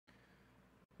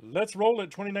Let's roll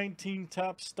it. 2019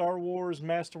 Top Star Wars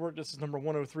Masterwork. This is number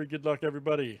 103. Good luck,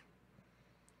 everybody.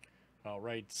 All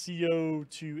right, CO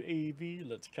to AV.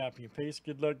 Let's copy and paste.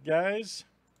 Good luck, guys.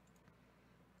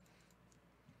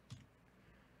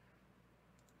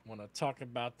 Want to talk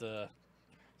about the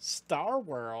Star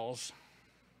Wars.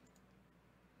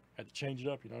 Had to change it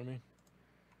up, you know what I mean?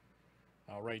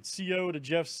 All right, CO to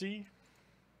Jeff C.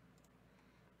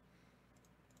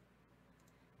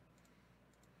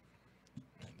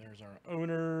 And there's our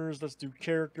owners. Let's do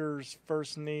characters.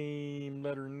 First name,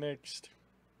 letter next.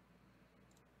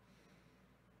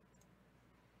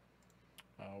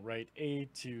 All right, A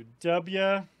to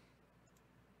W.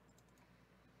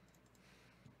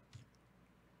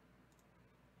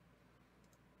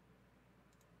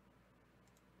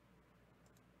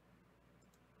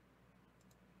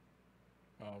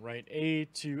 All right, A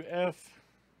to F.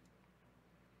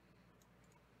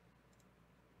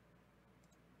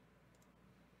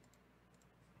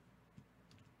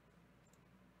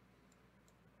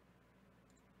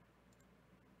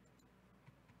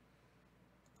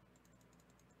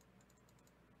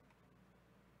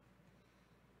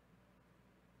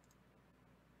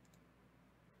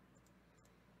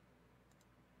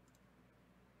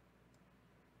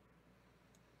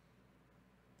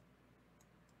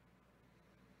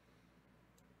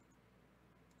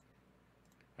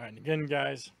 All right, and again,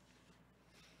 guys.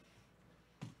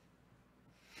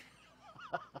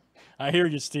 I hear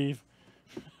you, Steve.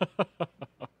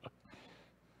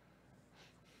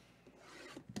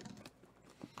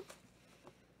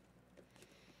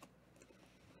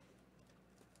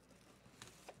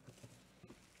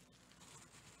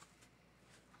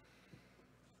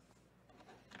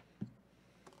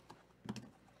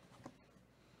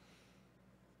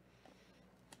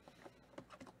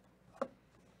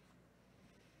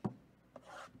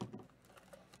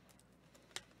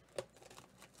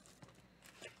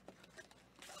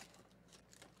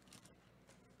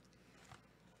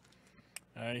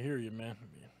 I hear you, man.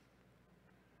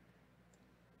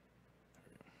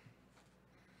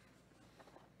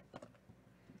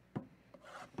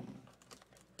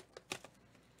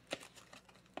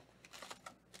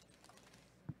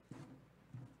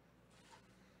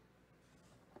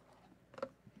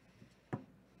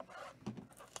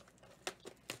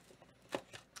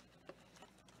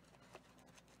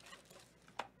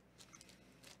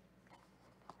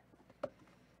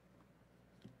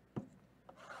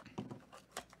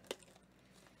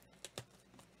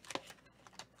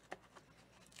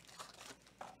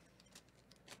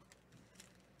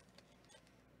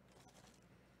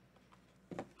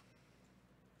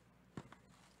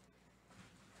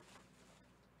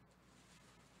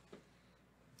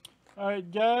 All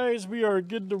right, guys, we are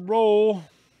good to roll.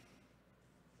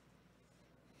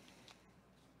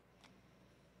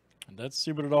 Let's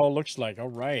see what it all looks like. All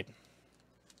right.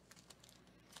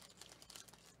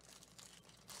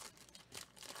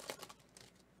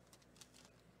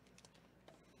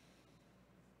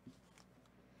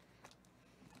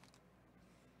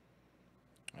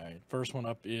 All right, first one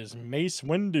up is Mace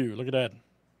Windu. Look at that.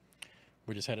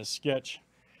 We just had a sketch.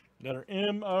 Letter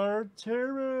M,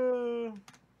 Artera.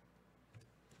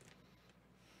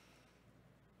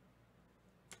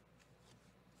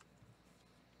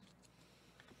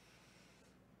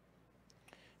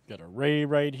 Got a Ray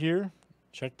right here.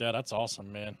 Check that. That's awesome,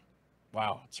 man.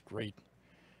 Wow, it's great.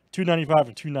 $2.95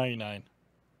 and $2.99.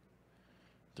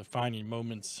 Defining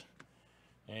moments.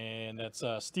 And that's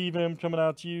Steve M coming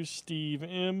out to you. Steve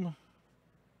M.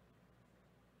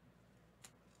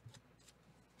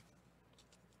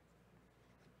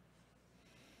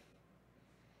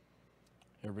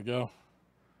 Here we go.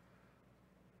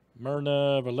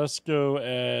 Myrna Valesco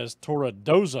as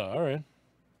Toradoza. All right.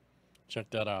 Check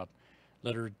that out.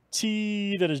 Letter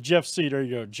T, that is Jeff C. There you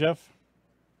go, Jeff.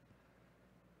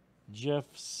 Jeff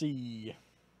C.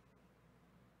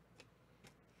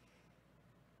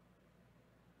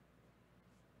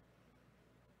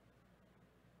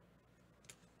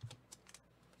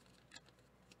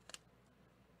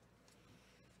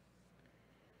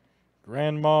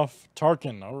 Grand Moff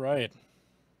Tarkin. All right.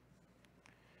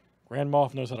 Grand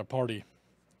Moff knows how to party.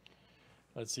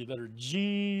 Let's see, letter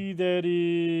G, that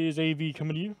is AV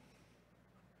coming to you.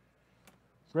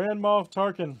 Grand Moff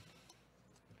Tarkin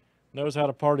knows how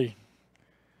to party.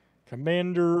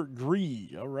 Commander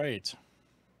Gree. All right.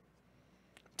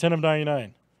 10 of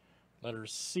 99. Letter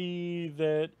C,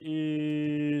 that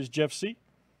is Jeff C.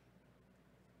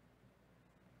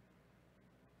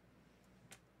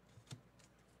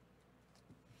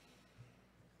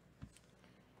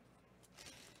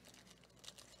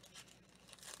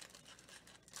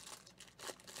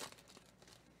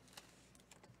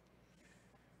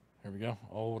 There we go.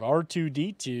 Old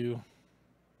R2-D2.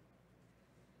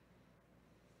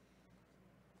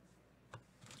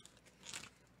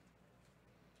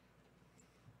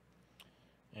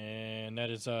 And that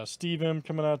is Steve M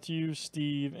coming out to you.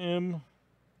 Steve M.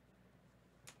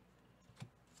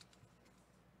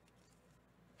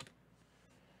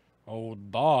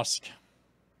 Old Bosk.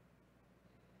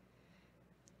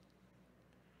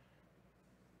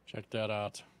 Check that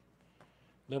out.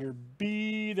 Letter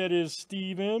B, that is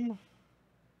Steve M.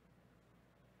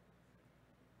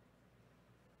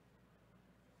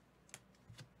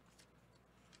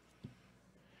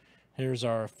 Here's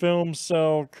our film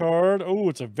cell card. Oh,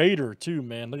 it's a Vader too,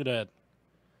 man. Look at that.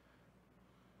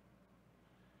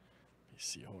 Let me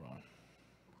see, hold on.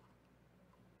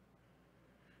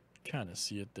 Kind of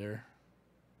see it there.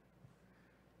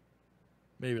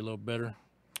 Maybe a little better.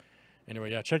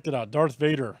 Anyway, yeah, check it out. Darth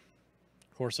Vader.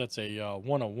 Of course, that's a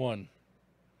 101.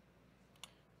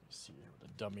 Let's see here with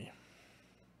a dummy.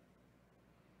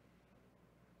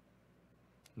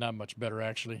 Not much better,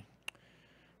 actually.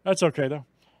 That's okay, though.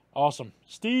 Awesome.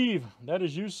 Steve, that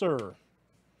is you, sir.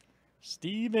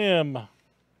 Steve M.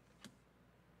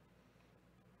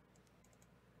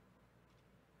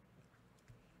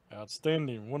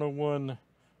 Outstanding. 101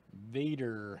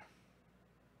 Vader.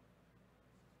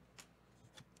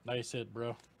 Nice hit,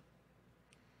 bro.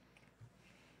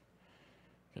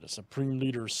 Got a Supreme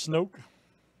Leader Snoke.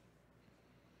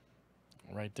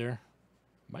 Right there.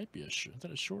 Might be a short. Is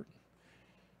that a short?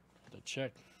 Have to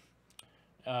check.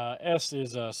 S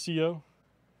is CO.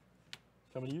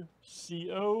 Coming to you.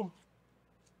 CO.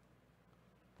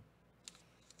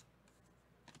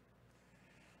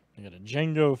 You got a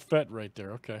Jango Fett right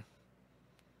there. Okay.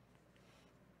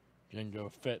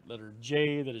 Jango Fett. Letter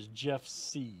J. That is Jeff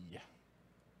C.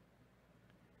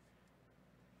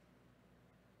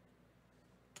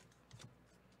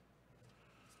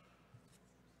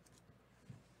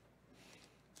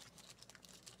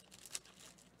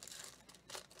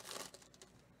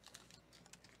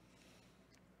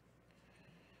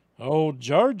 Oh,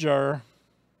 Jar Jar.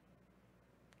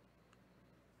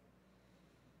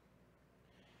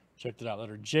 Checked it out.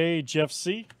 Letter J, Jeff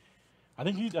C. I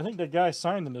think that guy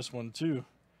signed in this one too.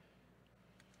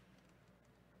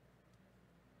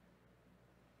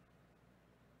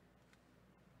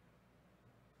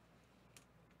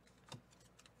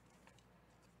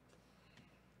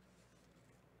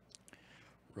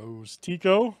 Rose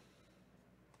Tico.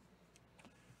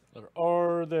 Letter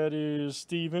R, that is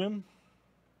Steve M.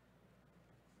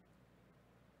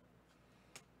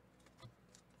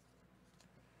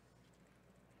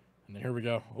 And here we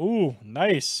go. Ooh,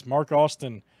 nice. Mark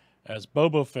Austin as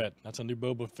Boba Fett. That's a new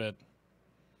Boba Fett.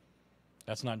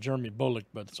 That's not Jeremy Bullock,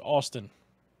 but it's Austin.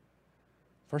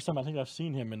 First time I think I've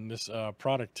seen him in this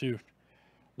product too.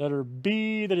 Letter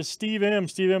B, that is Steve M.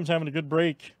 Steve M's having a good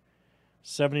break.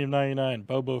 70 of 99.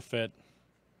 Boba Fett.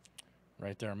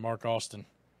 Right there, Mark Austin.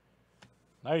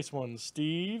 Nice one,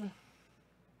 Steve.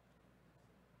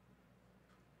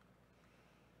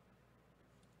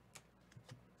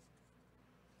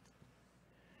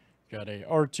 Got a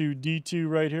R2-D2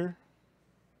 right here.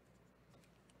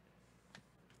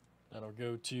 That'll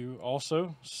go to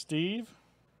also Steve.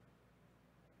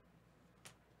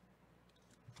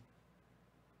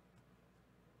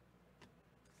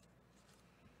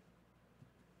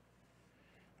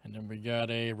 And then we got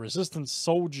a Resistance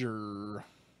Soldier.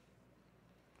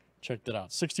 Check that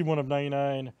out. 61 of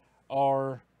 99.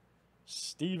 R.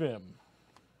 Steve M.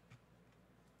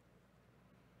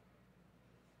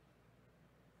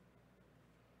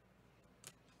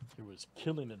 He was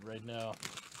killing it right now.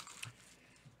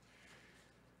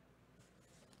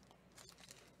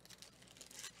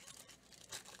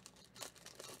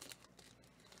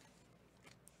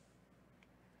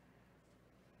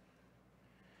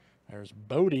 There's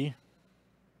Bodie.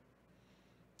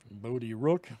 Bodie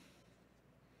Rook.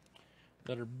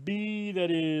 Letter B, that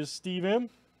is Steve M.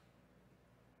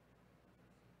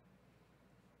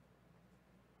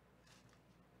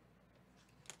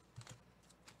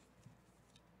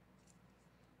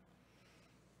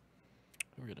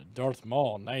 We got a Darth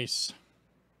Maul. Nice.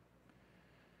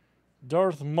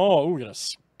 Darth Maul. Ooh, we got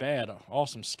a bad,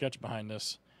 awesome sketch behind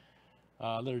this.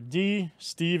 Letter D,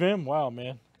 Steve M. Wow,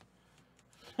 man.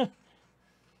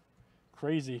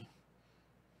 Crazy.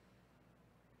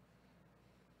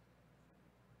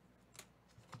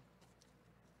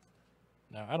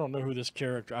 Now, I don't know who this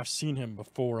character... I've seen him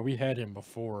before. We had him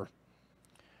before.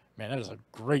 Man, that is a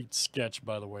great sketch,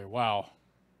 by the way. Wow.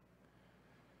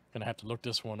 Gonna have to look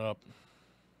this one up.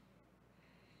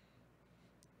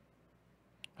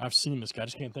 I've seen this guy. I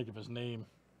just can't think of his name.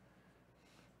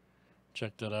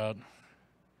 Check that out.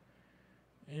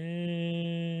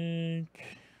 Ink.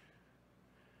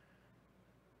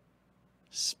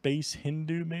 Space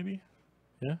Hindu, maybe?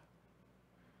 Yeah.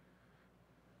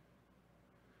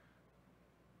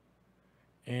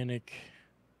 Anik.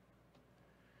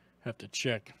 Have to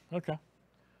check. Okay.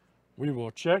 We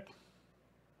will check.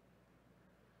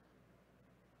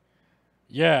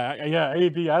 Yeah,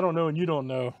 AB, I don't know and you don't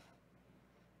know.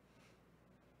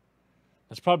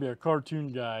 That's probably a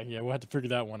cartoon guy. Yeah, we'll have to figure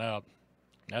that one out.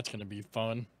 That's going to be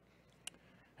fun.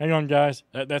 Hang on, guys.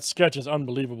 That sketch is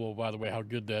unbelievable, by the way, how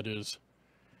good that is.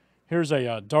 Here's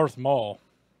a Darth Maul,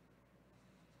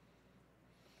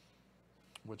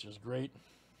 which is great.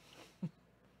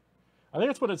 I think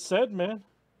that's what it said, man.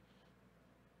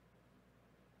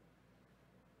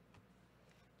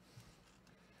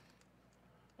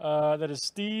 That is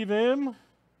Steve M.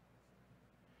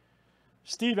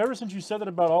 Steve, ever since you said that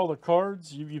about all the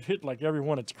cards, you've hit like every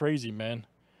one. It's crazy, man.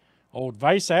 Old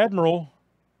Vice Admiral.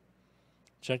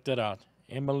 Check that out.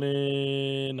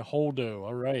 Emmeline Holdo.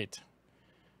 All right.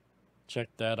 Check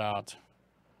that out.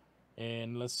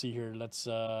 And let's see here. Let's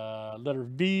letter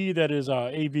V. That is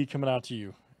AV coming out to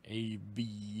you.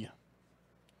 AV.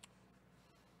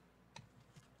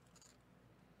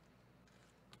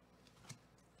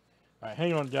 All right,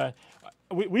 hang on, guy.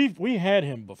 We had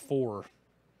him before,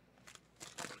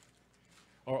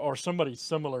 or somebody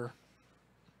similar.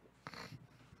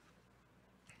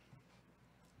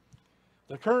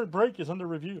 The current break is under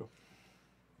review.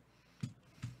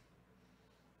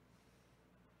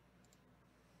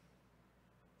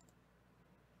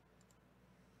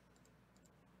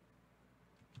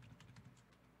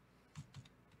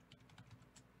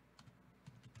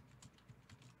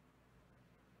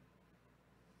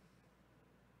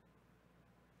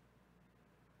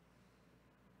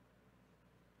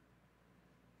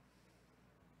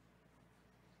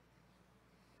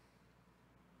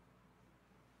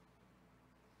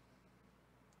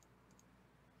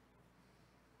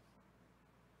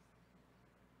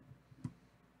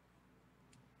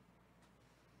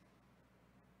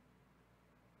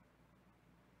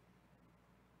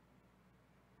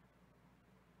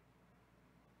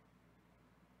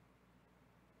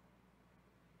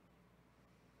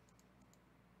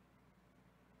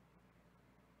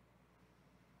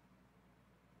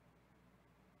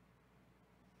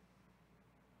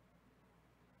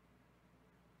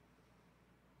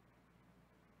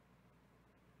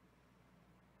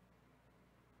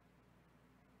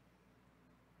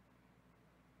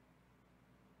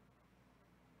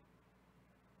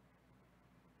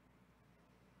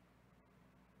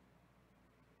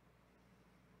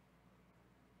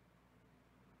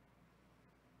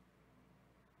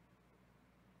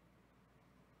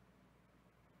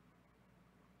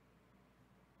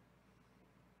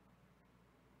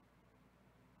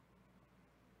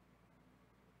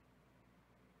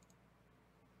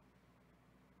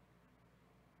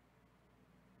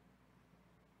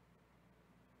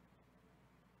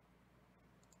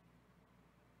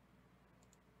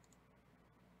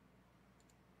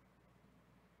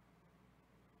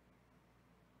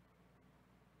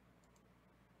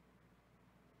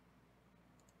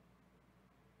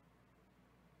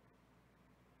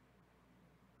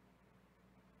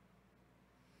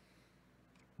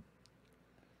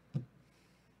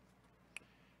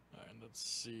 All right, let's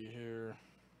see here.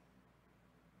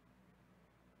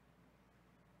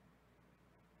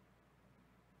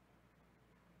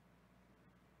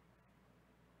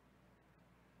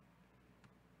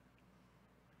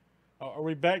 Oh, are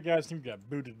we back, guys? I think we got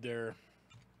booted there.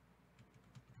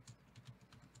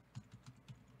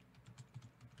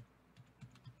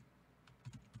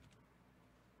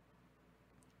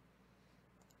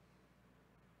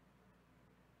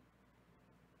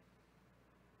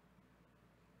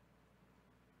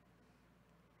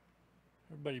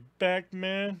 Everybody back,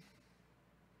 man.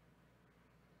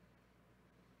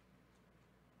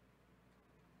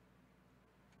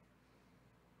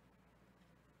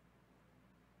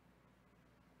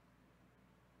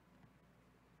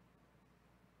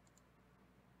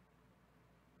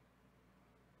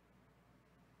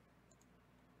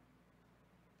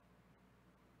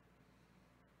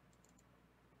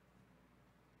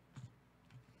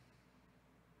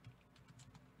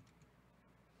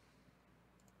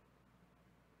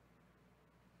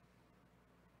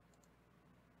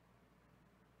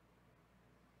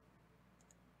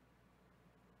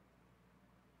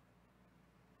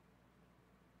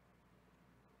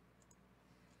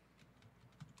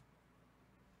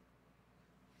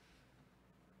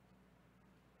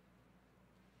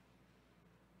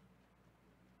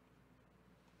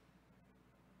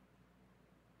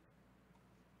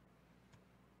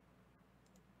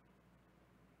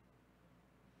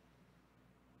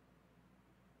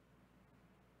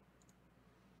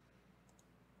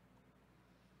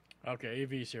 Okay,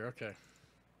 AV's here. Okay.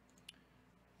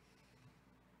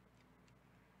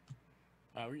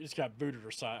 We just got booted or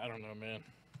side. I don't know, man.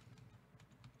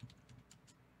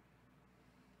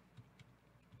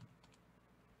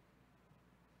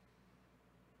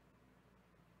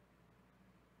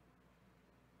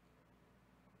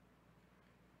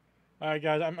 All right,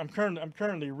 guys. I'm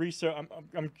currently research.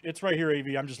 It's right here,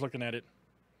 AV. I'm just looking at it.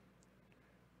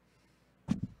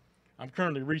 I'm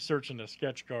currently researching the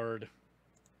sketch card.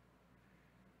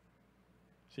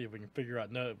 See if we can figure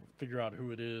out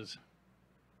who it is.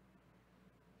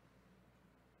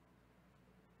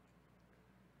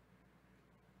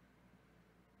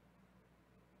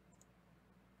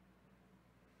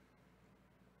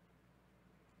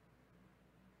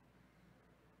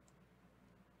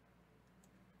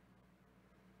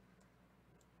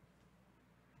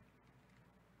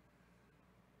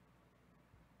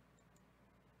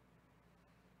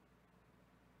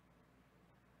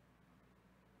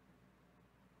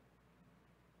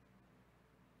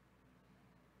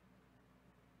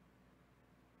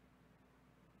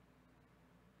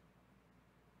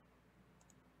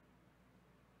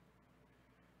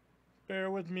 Bear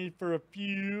with me for a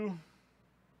few.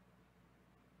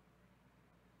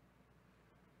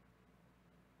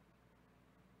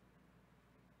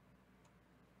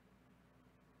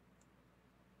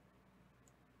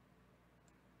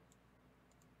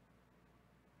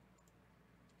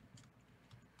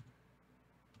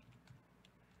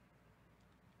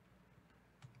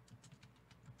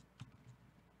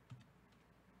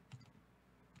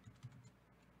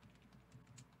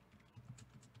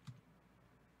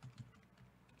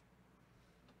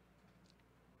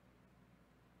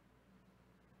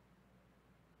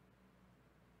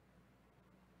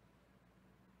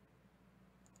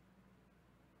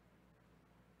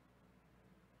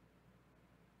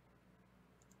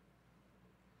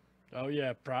 Oh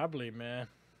yeah, probably, man.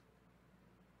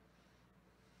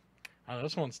 I know,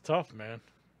 this one's tough, man.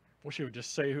 Wish he would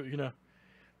just say who.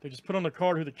 They just put on the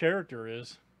card who the character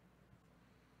is.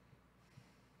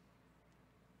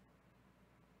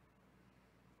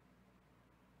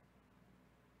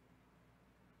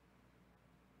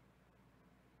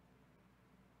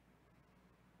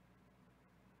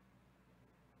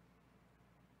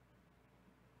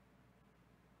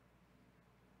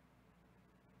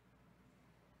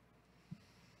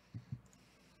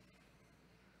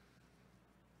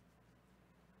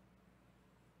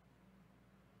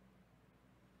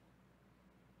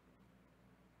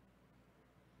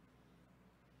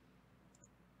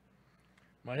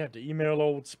 Might have to email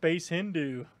old Space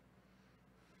Hindu.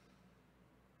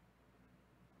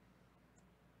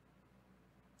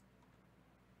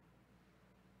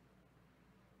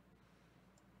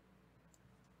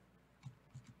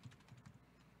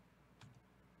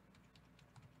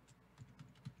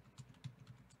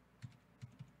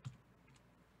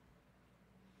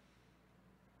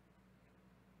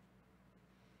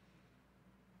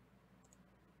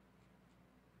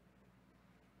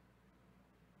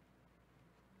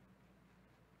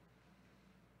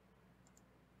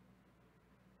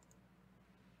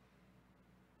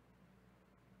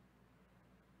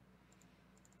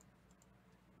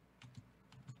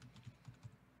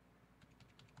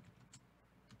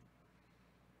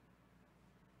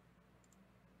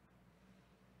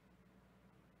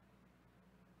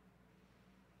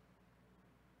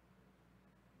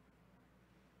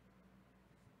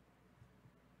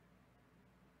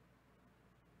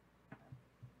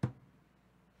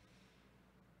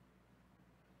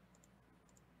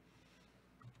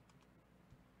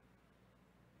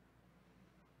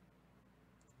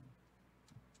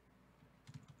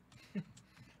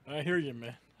 I hear you,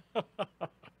 man.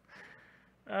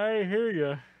 I hear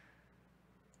you.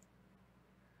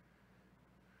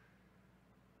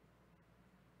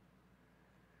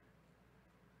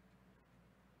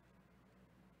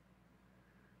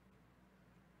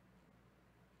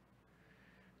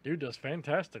 Dude does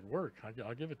fantastic work.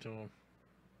 I'll give it to him.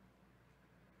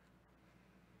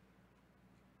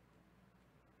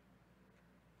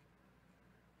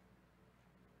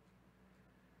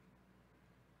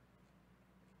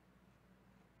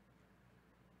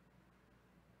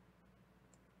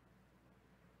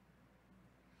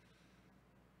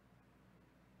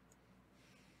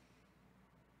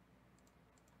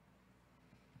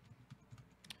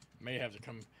 May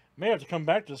have to come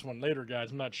back to this one later,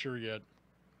 guys. I'm not sure yet.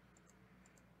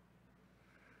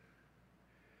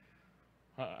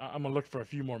 I'm gonna look for a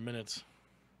few more minutes.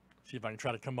 See if I can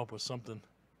try to come up with something.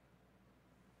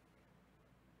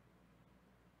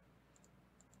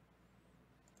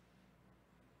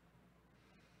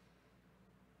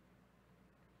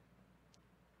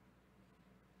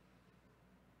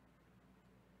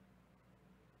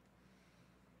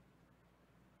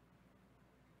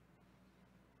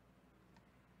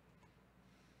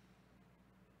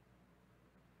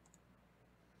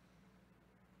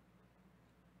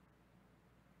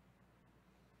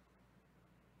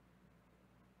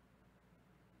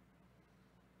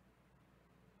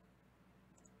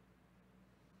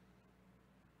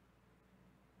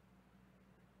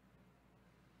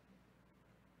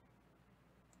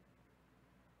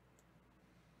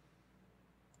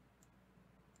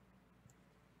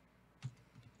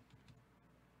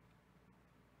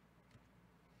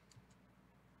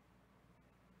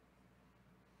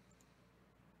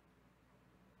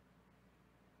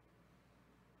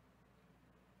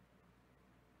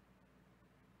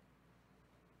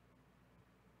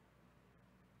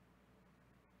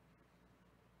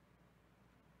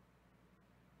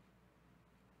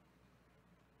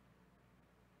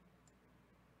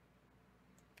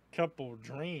 couple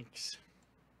drinks.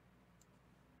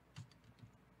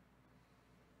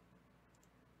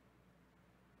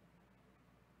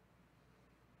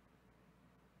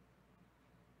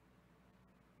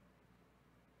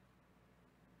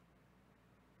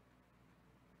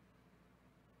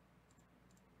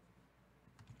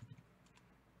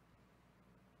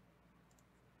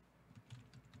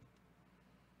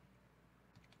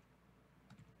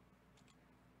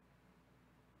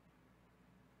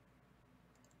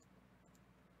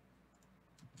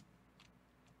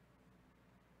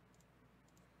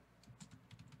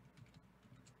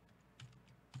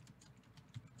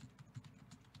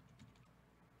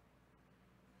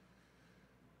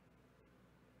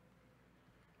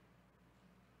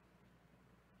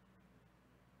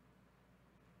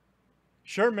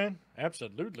 Sure, man.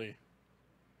 Absolutely.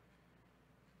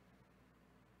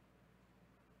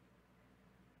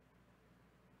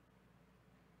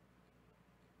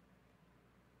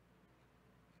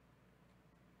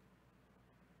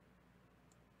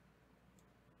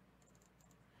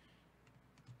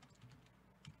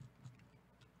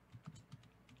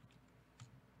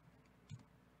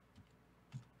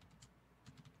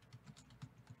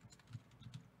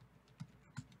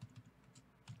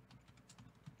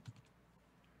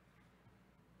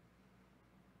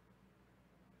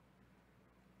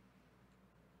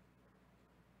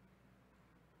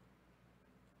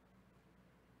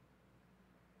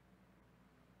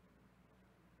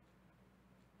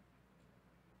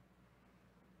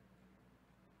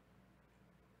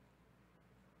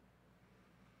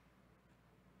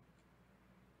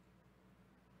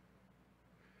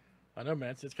 I know,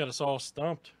 man. It's got us all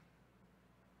stumped.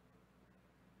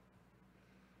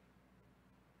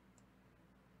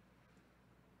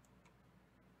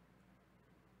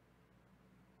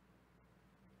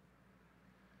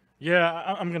 Yeah,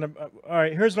 I'm gonna. All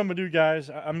right, here's what I'm gonna do, guys.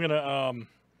 I'm gonna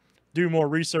do more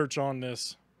research on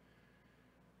this.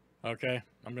 Okay,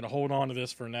 I'm gonna hold on to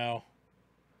this for now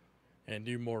and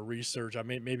do more research.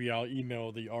 Maybe I'll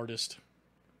email the artist.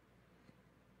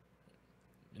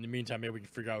 In the meantime, maybe we can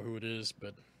figure out who it is.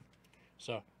 But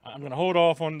so I'm gonna hold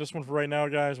off on this one for right now,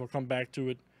 guys. We'll come back to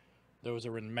it. Those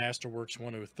are in Masterworks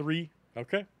 103.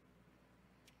 Okay.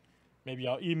 Maybe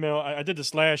I'll email. I did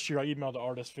this last year. I emailed the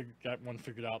artist, got one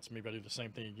figured out. So maybe I'll do the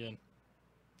same thing again.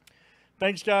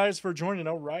 Thanks, guys, for joining.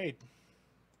 All right.